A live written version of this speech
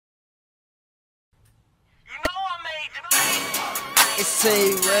It's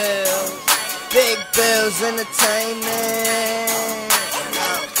T-Willz, Big Bills Entertainment.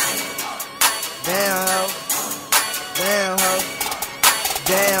 Damn ho, damn ho,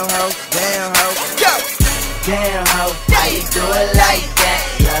 damn ho, damn ho, go! Damn ho, how you do it like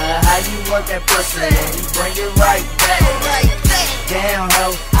that? Love how you work that pussy and you bring it right back. Damn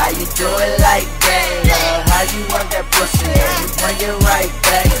ho, how you do it like that? Love how you work that pussy and you bring it right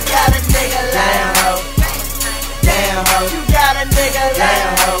back. You got a nigga like ho, damn ho, you got a nigga like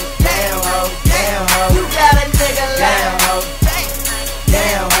damn ho, damn ho, damn ho, you got a nigga like damn ho,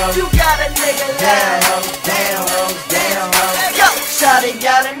 damn ho, you got a nigga like damn ho, damn ho, damn ho. Yo, shawty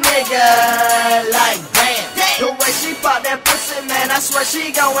got a nigga like damn. The way she pop that pussy, man, I swear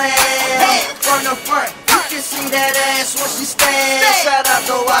she going from the front. You can see that ass when she stands. Shout out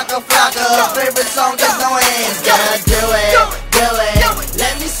to Waka Flocka, her favorite song is No Hands. Gotta do it, do it.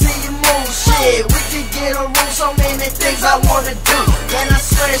 Let me see you move, shit. We could get a room, so many things I wanna do. And I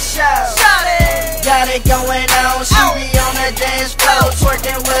swear, shout got it going on. She be on the dance floor,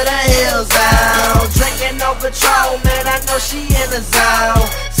 twerking with her heels out, drinking no Patron, man. I know she in the zone.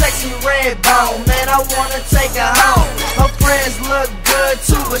 Sexy red bone, man, I wanna take her home. Her friends look good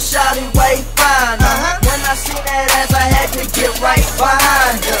too, but shawty way fine. When I seen that ass, I had to get right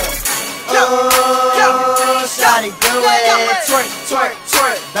behind her. Oh, shawty do it, twerk, twerk,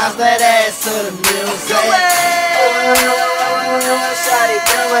 twerk, bounce that ass to the music. Oh, shawty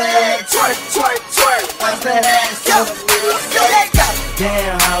do it, twerk, twerk, twerk, bounce that ass to the music.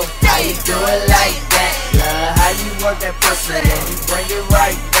 Damn ho, how you do it like that? Love how you work that pussy and you bring it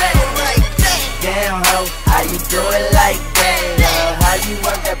right back. Damn ho, how you do it like that? Love how you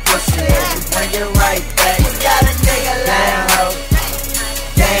work that pussy and you bring it right back. You got a nigga like damn ho,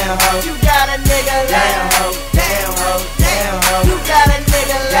 damn ho, you got a nigga like damn ho, damn ho, damn ho, you got a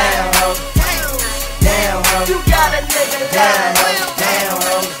nigga like damn ho, damn ho, you got a nigga like damn ho, damn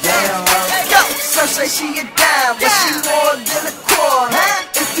ho, damn ho. Yo, some say she a dime, but she more than a quarter.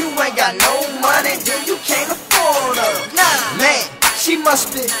 If you ain't got no money, then you can't afford her. Man, she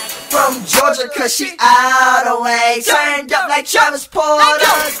must be from Georgia, cause she out of way. Turned up like Travis Porter.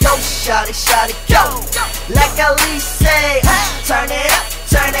 Go, shawty, shawty, go. Like Ali say, turn it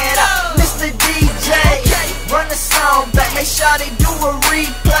up, Mr. DJ. Run the song back, make shawty do a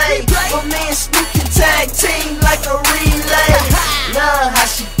replay. But me and Snoop can tag team like a relay. Love how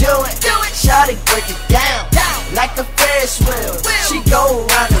she do it, shawty break it down like a Ferris wheel. She go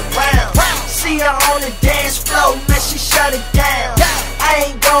round and round. See her on the dance floor, man, she shut it down. I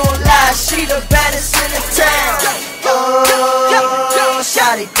ain't gon' lie, she the baddest in the town. Oh,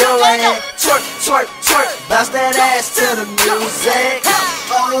 shawty do it, twerk, twerk, twerk, bounce that ass to the music.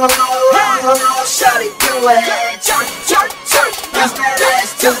 Oh, shawty do it, twerk, twerk, twerk, bounce that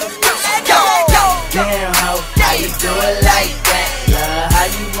ass to the music. Damn ho, how you do it like that? Love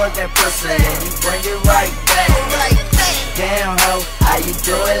how you work that pussy and you bring it right back. Damn ho, how you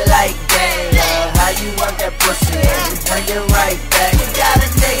do it like that? Love how you work that pussy and you bring it right back. You got a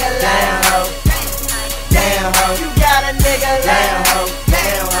nigga like damn ho, damn ho, you got a nigga like damn ho,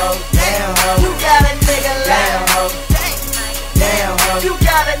 damn ho, damn ho, you got a nigga like damn ho, damn ho, you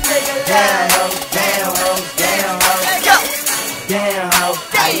got a nigga like damn ho, damn ho, damn ho. Damn ho,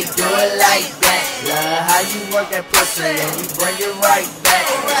 how you do it like that? Love how you work that pussy and you bring it right back.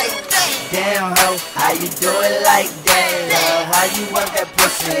 Damn ho, how you do it like that? Love how you work that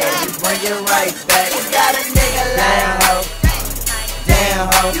pussy and you bring it right back. You got a nigga like damn ho, damn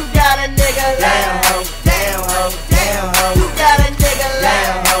ho, you got a nigga like damn ho, damn ho, damn ho, you got a nigga like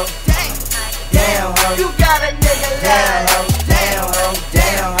damn ho, damn ho, you got a nigga like damn ho.